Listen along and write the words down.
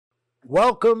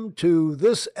Welcome to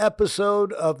this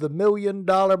episode of the Million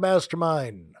Dollar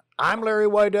Mastermind. I'm Larry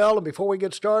Weidel, and before we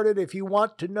get started, if you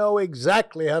want to know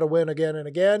exactly how to win again and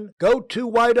again, go to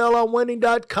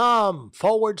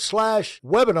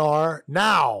weidelonwinning.com/webinar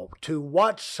now to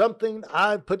watch something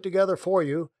I've put together for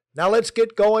you. Now let's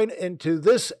get going into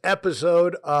this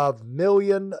episode of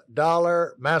Million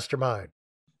Dollar Mastermind.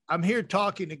 I'm here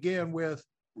talking again with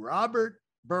Robert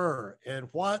Burr, and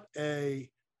what a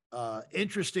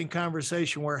interesting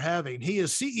conversation we're having. He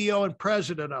is CEO and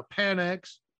president of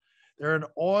Panex. They're an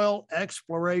oil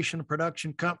exploration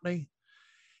production company.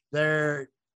 I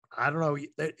don't know,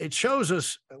 it shows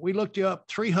us, we looked you up,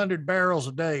 300 barrels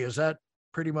a day. Is that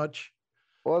pretty much?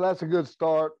 Well, that's a good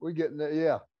start. We're getting there.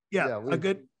 Yeah.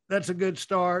 That's a good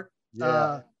start.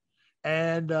 Yeah.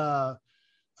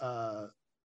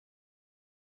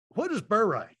 What is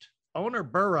Burrite? Owner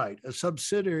Burrite, a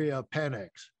subsidiary of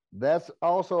Panex. That's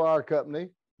also our company.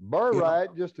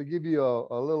 Burrite, just to give you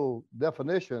a little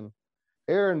definition,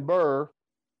 Aaron Burr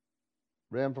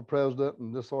ran for president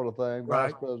and this sort of thing,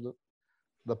 vice president.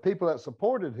 The people that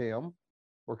supported him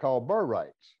were called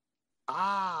Burrites.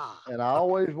 And I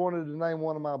always wanted to name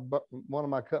one of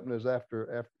my companies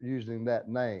after using that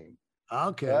name.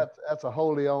 Okay. That's a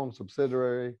wholly owned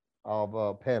subsidiary of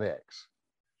Panex.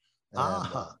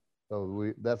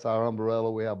 So that's our umbrella.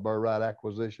 We have Burrite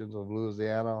Acquisitions of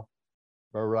Louisiana,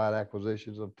 Burrite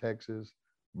Acquisitions of Texas,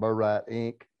 Burrite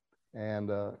Inc.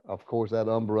 And of course, that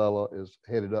umbrella is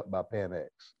headed up by Panex.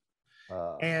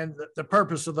 And the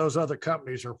purpose of those other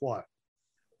companies are what?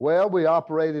 Well, we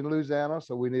operate in Louisiana,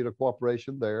 so we need a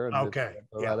corporation there. And okay.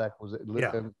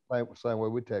 Same way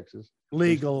with Texas.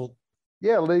 Legal.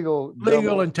 Yeah, legal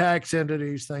and tax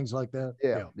entities, things like that.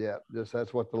 Yeah. Just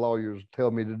that's what the lawyers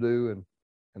tell me to do, and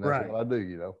that's what I do.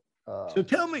 You know. So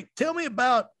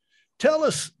tell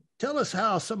us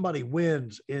how somebody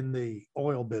wins in the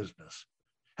oil business.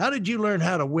 How did you learn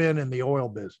how to win in the oil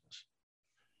business?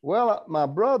 Well, my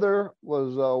brother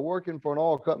was working for an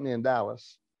oil company in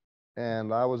Dallas,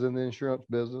 and I was in the insurance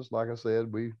business. Like I said,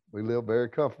 we live very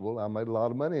comfortable. I made a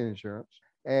lot of money in insurance.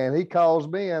 And he calls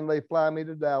me, and they fly me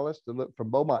to Dallas to look from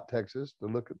Beaumont, Texas, to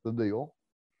look at the deal.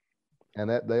 And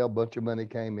that day, a bunch of money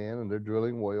came in, and they're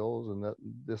drilling wells and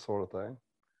this sort of thing.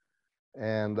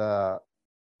 And I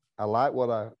liked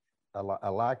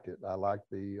it. I liked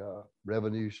the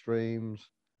revenue streams.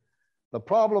 The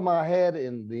problem I had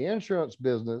in the insurance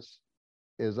business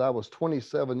is I was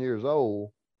 27 years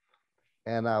old,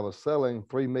 and I was selling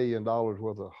 $3 million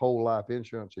worth of whole life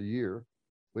insurance a year,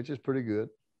 which is pretty good.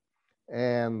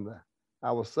 And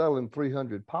I was selling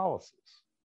 300 policies.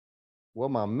 Well,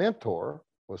 my mentor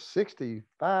was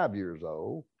 65 years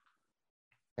old,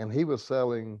 and he was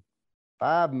selling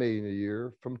 $5 million a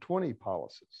year from 20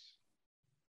 policies.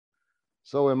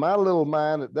 So in my little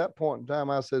mind at that point in time,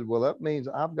 I said, well, that means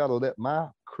I've got to let my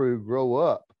crew grow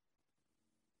up.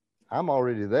 I'm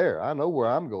already there. I know where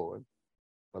I'm going,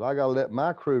 but I got to let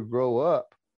my crew grow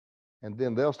up, and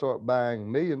then they'll start buying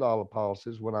 $1 million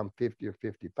policies when I'm 50 or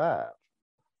 55.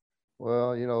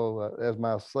 Well, you know, as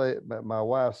my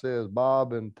wife says,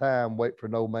 Bob and time wait for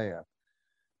no man.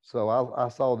 So I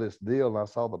saw this deal, and I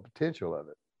saw the potential of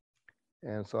it.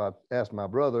 And so I asked my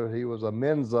brother. He was a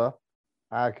Mensa,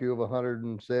 IQ of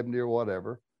 170 or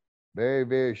whatever, very,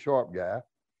 very sharp guy,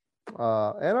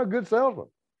 and a good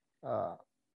salesman.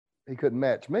 He couldn't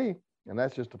match me, and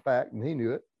that's just a fact, and he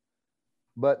knew it,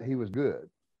 but he was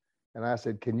good. And I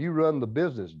said, can you run the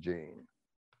business, Gene?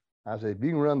 I said, if you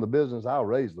can run the business, I'll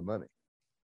raise the money.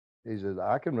 He said,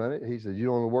 I can run it. He said, you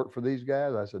don't want to work for these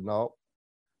guys? I said, no,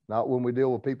 not when we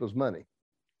deal with people's money.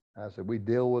 I said, we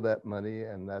deal with that money,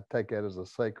 and I take that as a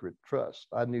sacred trust.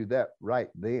 I knew that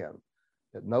right then,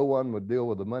 that no one would deal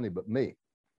with the money but me.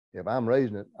 If I'm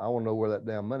raising it, I want to know where that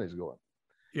damn money's going.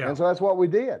 Yeah. And so that's what we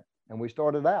did. And we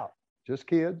started out, just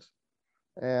kids,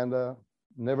 and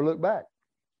never looked back.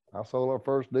 I sold our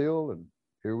first deal, and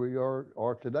here we are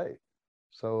today.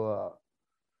 So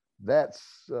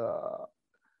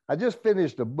I just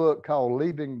finished a book called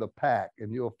Leaving the Pack,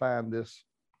 and you'll find this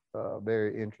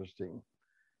very interesting.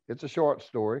 It's a short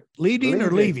story. Leaving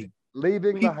or leaving?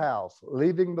 Leaving the house,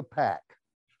 leaving the pack.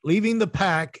 Leaving the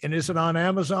Pack. And is it on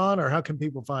Amazon, or how can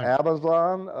people find it?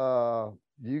 Amazon.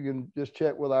 You can just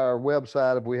check with our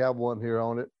website if we have one here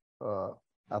on it.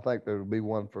 I think there'll be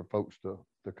one for folks to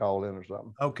call in or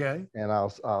something. Okay. And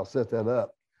I'll set that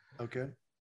up. Okay.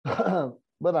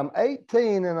 But I'm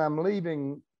 18 and I'm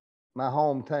leaving my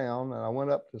hometown, and I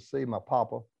went up to see my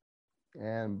papa,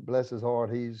 and bless his heart,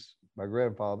 he's my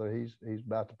grandfather. He's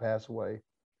about to pass away.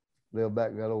 Lived back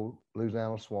in that old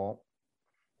Louisiana swamp.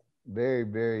 Very,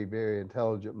 very, very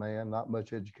intelligent man. Not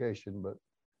much education, but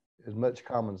as much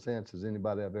common sense as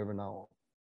anybody I've ever known.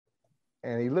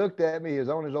 And he looked at me, he was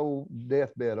on his old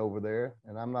deathbed over there,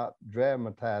 and I'm not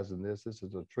dramatizing this. This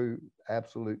is a true,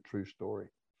 absolute true story.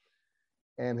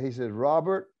 And he said,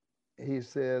 Robert, he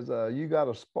says, you got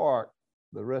a spark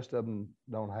the rest of them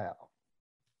don't have.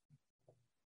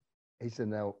 He said,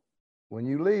 now, when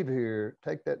you leave here,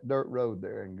 take that dirt road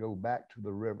there and go back to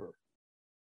the river,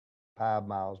 5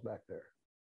 miles back there.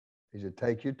 He said,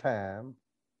 take your time.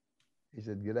 He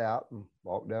said, get out and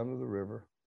walk down to the river,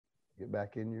 get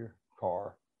back in your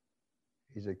car.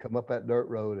 He said, come up that dirt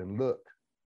road and look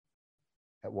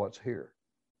at what's here.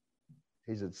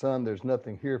 He said, son, there's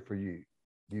nothing here for you.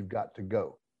 You've got to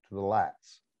go to the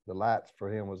lights. The lights for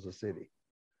him was the city.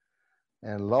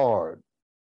 And Lord,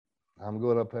 I'm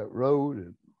going up that road,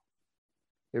 and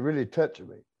it really touched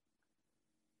me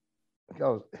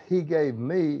because he gave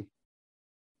me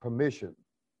permission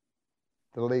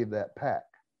to leave that pack.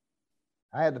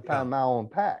 I had to find my own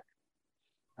pack.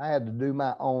 I had to do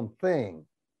my own thing.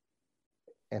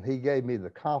 And he gave me the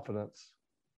confidence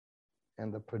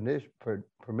and the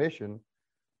permission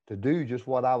to do just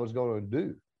what I was going to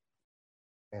do.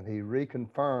 And he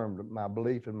reconfirmed my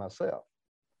belief in myself.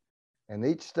 And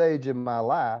each stage in my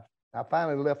life, I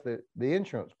finally left the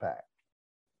insurance pack.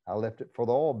 I left it for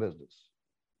the oil business.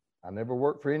 I never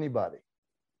worked for anybody.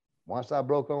 Once I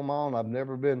broke on my own, I've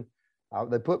never been,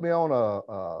 they put me on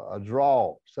a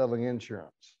draw selling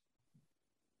insurance,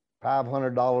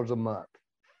 $500 a month.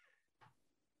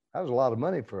 That was a lot of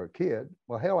money for a kid.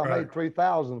 Well, hell, I made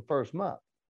 $3,000 first month.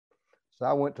 So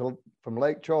I went from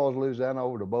Lake Charles, Louisiana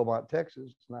over to Beaumont,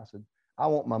 Texas. And I said, I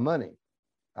want my money.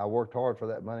 I worked hard for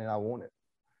that money and I want it.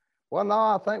 Well, no,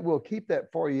 I think we'll keep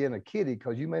that for you in a kitty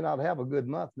because you may not have a good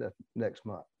month next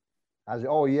month. I said,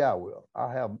 oh yeah, I will. I'll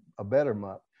have a better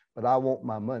month, but I want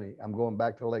my money. I'm going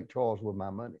back to Lake Charles with my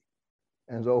money.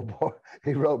 And so boy,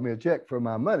 he wrote me a check for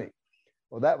my money.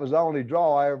 Well, that was the only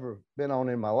draw I ever been on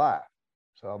in my life.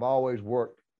 So I've always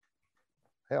worked,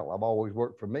 hell, I've always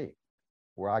worked for me,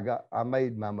 where I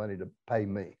made my money to pay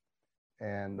me.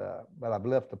 And, but I've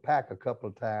left the pack a couple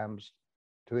of times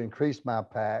to increase my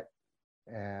pack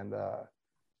and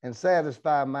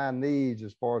satisfy my needs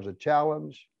as far as a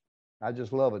challenge. I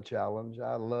just love a challenge.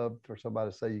 I love for somebody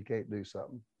to say you can't do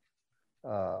something.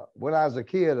 When I was a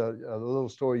kid, a little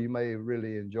story you may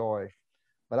really enjoy,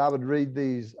 but I would read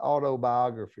these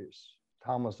autobiographies,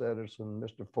 Thomas Edison,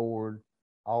 Mr. Ford,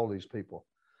 all these people.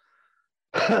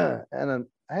 And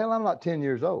hell, I'm not 10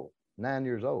 years old, 9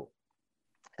 years old.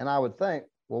 And I would think,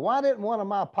 well, why didn't one of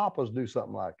my papas do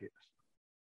something like this?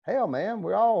 Hell, man,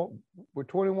 we're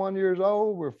 21 years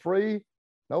old. We're free.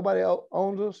 Nobody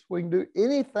owns us. We can do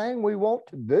anything we want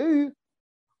to do.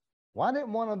 Why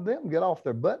didn't one of them get off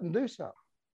their butt and do something?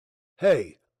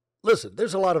 Hey, listen,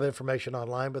 there's a lot of information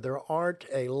online, but there aren't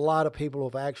a lot of people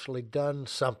who've actually done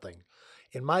something.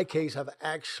 In my case, I've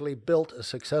actually built a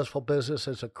successful business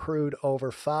that's accrued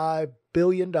over $5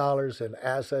 billion in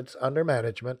assets under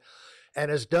management and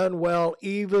has done well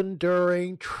even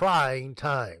during trying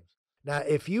times. Now,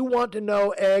 if you want to know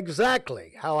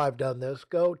exactly how I've done this,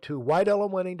 go to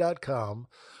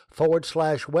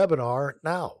whitelmwinning.com/webinar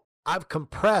now. I've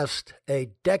compressed a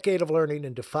decade of learning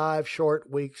into 5 short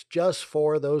weeks just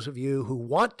for those of you who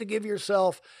want to give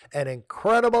yourself an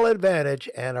incredible advantage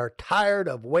and are tired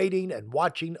of waiting and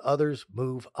watching others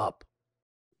move up.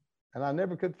 And I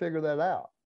never could figure that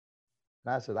out.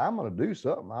 And I said, I'm going to do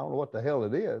something. I don't know what the hell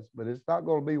it is, but it's not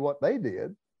going to be what they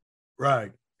did.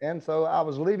 Right. And so I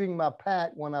was leaving my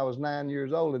pack when I was 9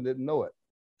 years old and didn't know it.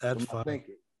 That's funny.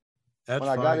 Thinking. That's when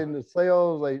I got into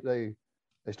sales, they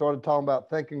started talking about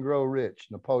Think and Grow Rich,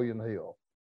 Napoleon Hill,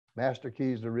 Master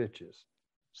Keys to Riches,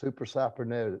 Super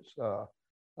Cybernetics.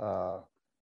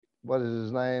 What is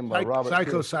his name?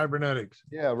 Psycho-cybernetics.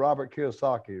 Yeah, Robert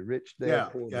Kiyosaki, Rich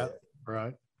Dad, Poor Dad.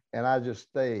 Right. And I just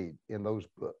stayed in those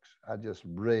books. I just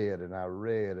read and I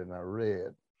read and I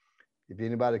read. If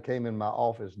anybody came in my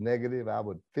office negative, I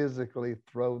would physically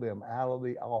throw them out of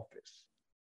the office,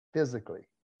 physically,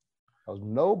 because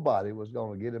nobody was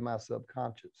going to get in my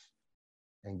subconscious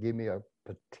and give me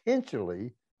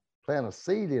potentially plant a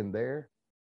seed in there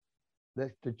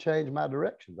to change my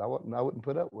directions. I wouldn't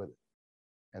put up with it.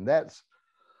 And that's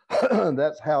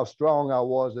how strong I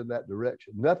was in that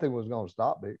direction. Nothing was going to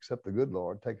stop me except the good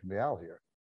Lord taking me out here.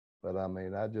 But I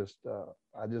mean, I just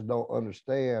don't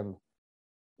understand.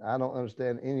 I don't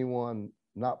understand anyone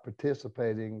not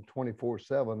participating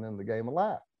 24/7 in the game of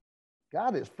life.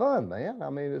 God, it's fun, man.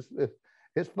 I mean,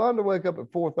 it's fun to wake up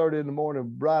at 4:30 in the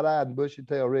morning, bright-eyed and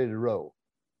bushy-tailed, ready to roll.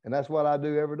 And that's what I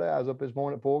do every day. I was up this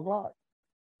morning at 4 o'clock.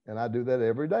 And I do that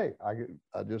every day. I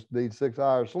just need 6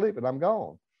 hours sleep and I'm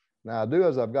gone. Now I do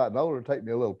as I've gotten older, take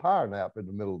me a little power nap in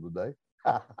the middle of the day,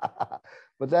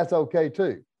 but that's okay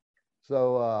too.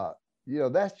 So,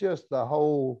 that's just the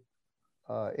whole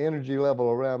energy level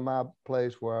around my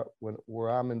place where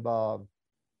I'm involved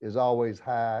is always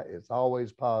high. It's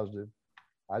always positive.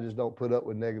 I just don't put up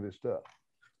with negative stuff.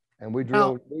 And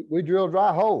Now, we drill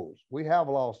dry holes. We have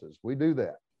losses. We do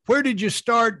that. where did you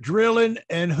start drilling,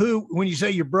 and who, when you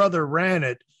say your brother ran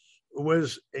it,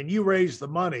 and you raised the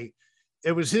money,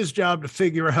 it was his job to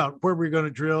figure out where we're going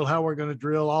to drill, how we're going to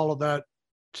drill, all of that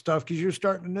stuff, because you're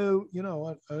starting a new,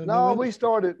 No, we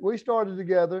started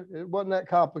together. It wasn't that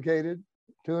complicated.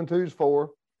 2 and 2 is 4.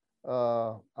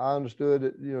 I understood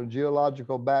that,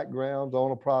 geological backgrounds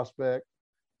on a prospect,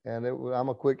 and I'm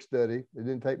a quick study. It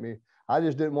didn't take me. I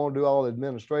just didn't want to do all the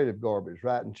administrative garbage,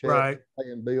 writing checks, right,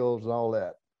 paying bills, and all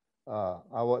that.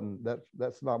 I wasn't.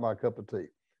 That's not my cup of tea.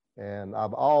 And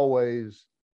I've always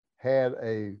had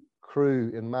a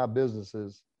crew in my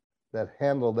businesses that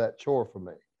handled that chore for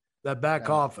me. that back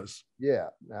office. Yeah.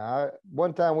 Now,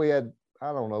 one time we had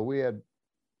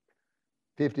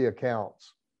 50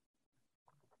 accounts,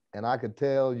 and I could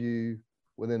tell you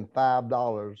within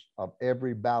 $5 of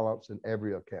every balance in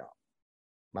every account.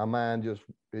 My mind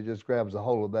just grabs a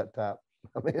hold of that type.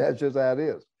 I mean, that's just how it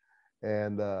is.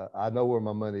 And I know where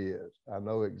my money is. I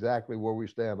know exactly where we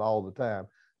stand all the time.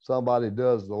 Somebody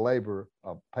does the labor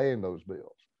of paying those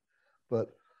bills. But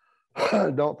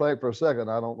don't think for a second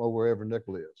I don't know where every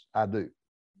nickel is. I do.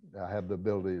 I have the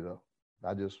ability to.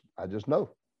 I just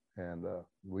know, and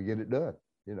we get it done.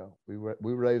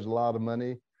 We raised a lot of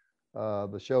money.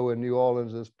 The show in New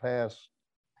Orleans this past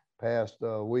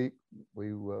week,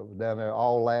 we were down there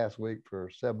all last week for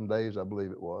 7 days, I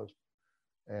believe it was,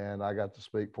 and I got to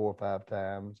speak 4 or 5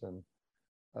 times. And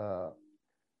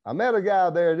I met a guy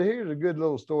there. Here's a good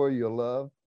little story you'll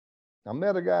love. I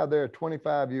met a guy there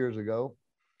 25 years ago.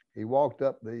 He walked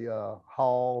up the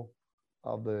hall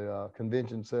of the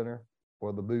convention center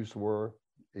where the booths were,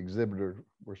 exhibitors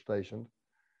were stationed.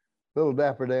 Little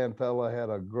Dapper Dan fella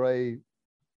had a gray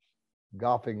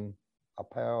golfing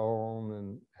apparel on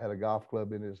and had a golf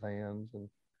club in his hands. And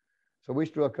so we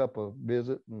struck up a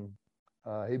visit, and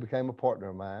he became a partner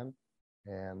of mine.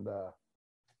 And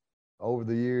over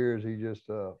the years, he just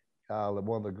one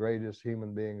of the greatest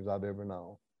human beings I've ever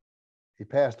known. He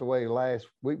passed away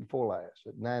week before last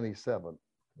at 97.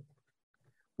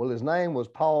 Well, his name was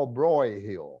Paul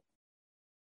Broyhill.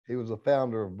 He was the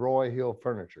founder of Broyhill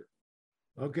Furniture.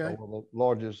 Okay. One of the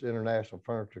largest international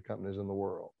furniture companies in the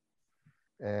world.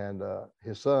 And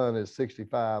his son is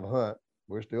 65, Hunt.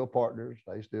 We're still partners.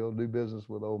 They still do business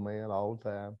with old man all the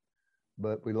time.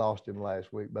 But we lost him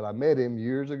last week. But I met him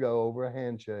years ago over a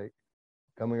handshake,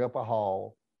 coming up a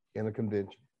hall in a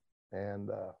convention. And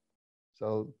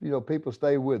so, people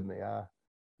stay with me.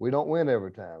 We don't win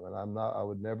every time, and I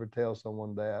would never tell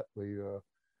someone that.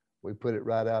 We put it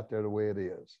right out there the way it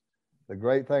is. The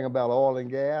great thing about oil and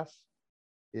gas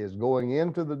is going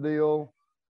into the deal,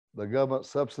 the government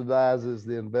subsidizes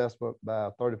the investment by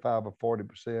 35 or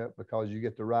 40% because you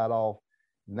get to write off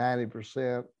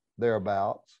 90%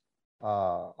 thereabouts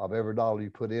of every dollar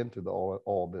you put into the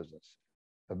oil business.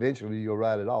 Eventually, you'll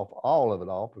write it off, all of it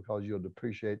off, because you'll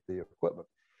depreciate the equipment.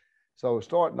 So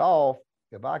starting off,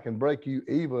 if I can break you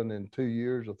even in 2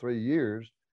 years or 3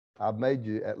 years, I've made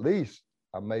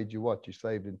you what you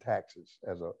saved in taxes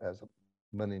as a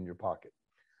money in your pocket.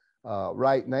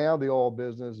 Right now, the oil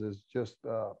business is just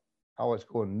it's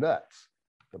going nuts.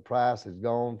 The price has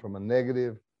gone from a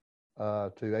negative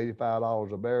to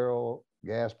 $85 a barrel.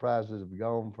 Gas prices have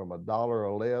gone from $1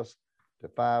 or less to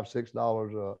 $5,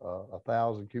 $6 a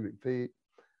thousand cubic feet.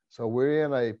 So we're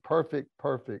in a perfect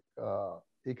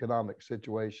economic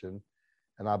situation,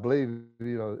 and I believe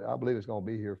it's going to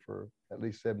be here for at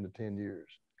least 7 to 10 years.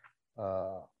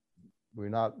 We're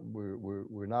not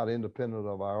independent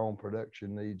of our own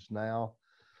production needs now.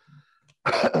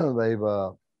 They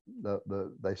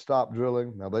stopped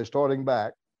drilling. Now they're starting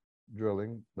back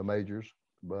drilling, the majors,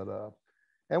 but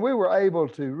and we were able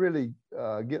to really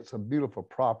get some beautiful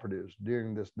properties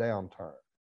during this downturn.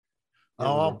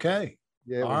 Okay.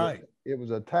 It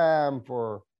was a time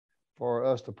for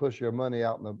us to push your money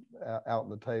out in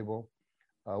the table.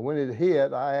 When it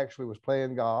hit, I actually was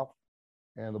playing golf,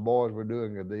 and the boys were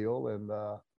doing a deal, and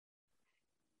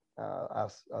I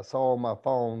saw on my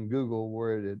phone Google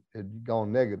where it had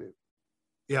gone negative.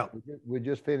 Yeah. We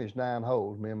just finished 9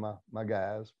 holes. Me and my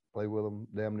guys play with them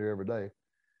damn near every day.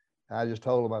 And I just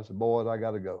told them, I said, boys, I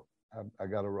got to go. I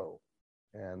got to roll.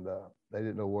 And they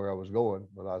didn't know where I was going,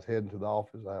 but I was heading to the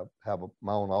office. I have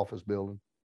my own office building.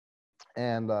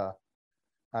 And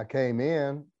I came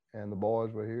in, and the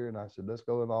boys were here, and I said, let's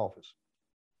go in the office.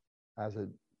 I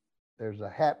said, there's a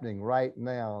happening right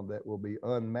now that will be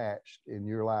unmatched in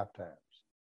your lifetimes.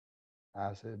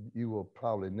 I said, you will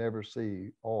probably never see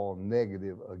oil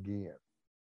negative again.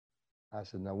 I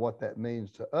said, now what that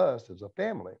means to us as a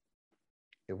family,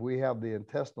 if we have the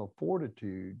intestinal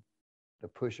fortitude to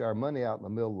push our money out in the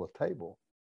middle of the table,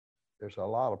 there's a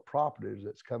lot of properties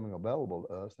that's coming available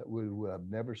to us that we would have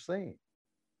never seen.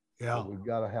 Yeah. But we've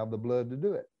got to have the blood to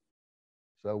do it.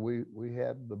 So we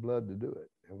had the blood to do it.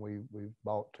 And we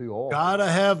bought 2 oil. Gotta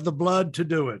have the blood to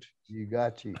do it. You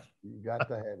got to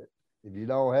have it. If you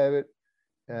don't have it,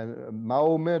 and my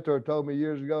old mentor told me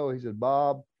years ago, he said,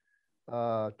 Bob, 2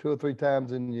 or 3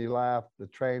 times in your life, the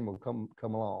train will come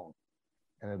along,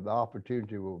 and the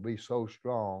opportunity will be so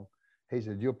strong. He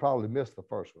said, you'll probably miss the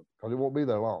first one because it won't be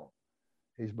there long.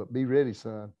 He said, but be ready,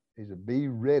 son. He said, be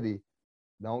ready.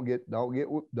 Don't get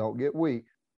weak.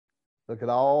 Look at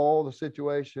all the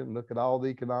situation, look at all the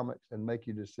economics, and make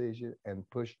your decision and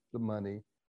push the money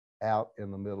out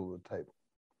in the middle of the table.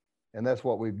 And that's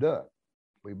what we've done.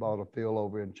 We bought a field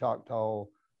over in Choctaw,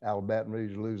 out of Baton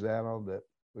Rouge, Louisiana, that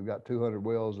we've got 200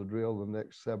 wells to drill in the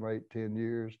next 7 or 8, 10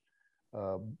 years.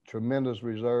 Tremendous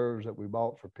reserves that we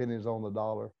bought for pennies on the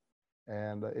dollar.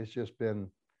 And it's just been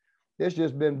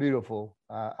beautiful.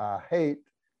 I hate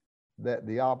that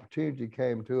the opportunity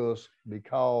came to us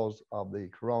because of the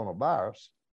coronavirus,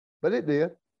 but it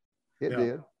did. It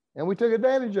did. And we took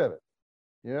advantage of it.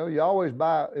 You know, you always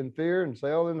buy in fear and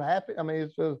sell in happy. I mean,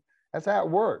 it's just, that's how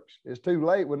it works. It's too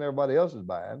late when everybody else is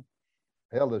buying.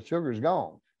 Hell, the sugar's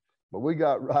gone. But we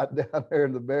got right down there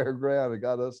in the bare ground and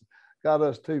got us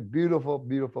 2 beautiful,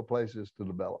 beautiful places to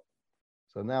develop.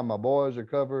 So now my boys are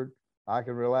covered. I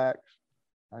can relax.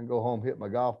 I can go home, hit my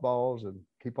golf balls, and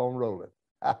keep on rolling.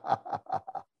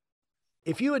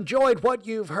 If you enjoyed what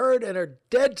you've heard and are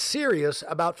dead serious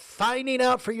about finding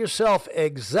out for yourself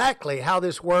exactly how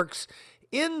this works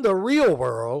in the real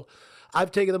world,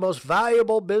 I've taken the most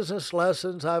valuable business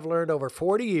lessons I've learned over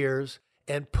 40 years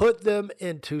and put them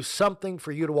into something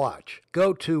for you to watch.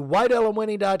 Go to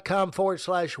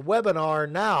whiteelementary.com/webinar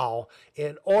now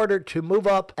in order to move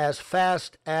up as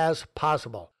fast as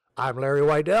possible. I'm Larry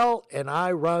Weidel, and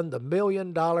I run the $1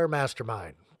 Million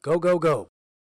Mastermind. Go, go, go.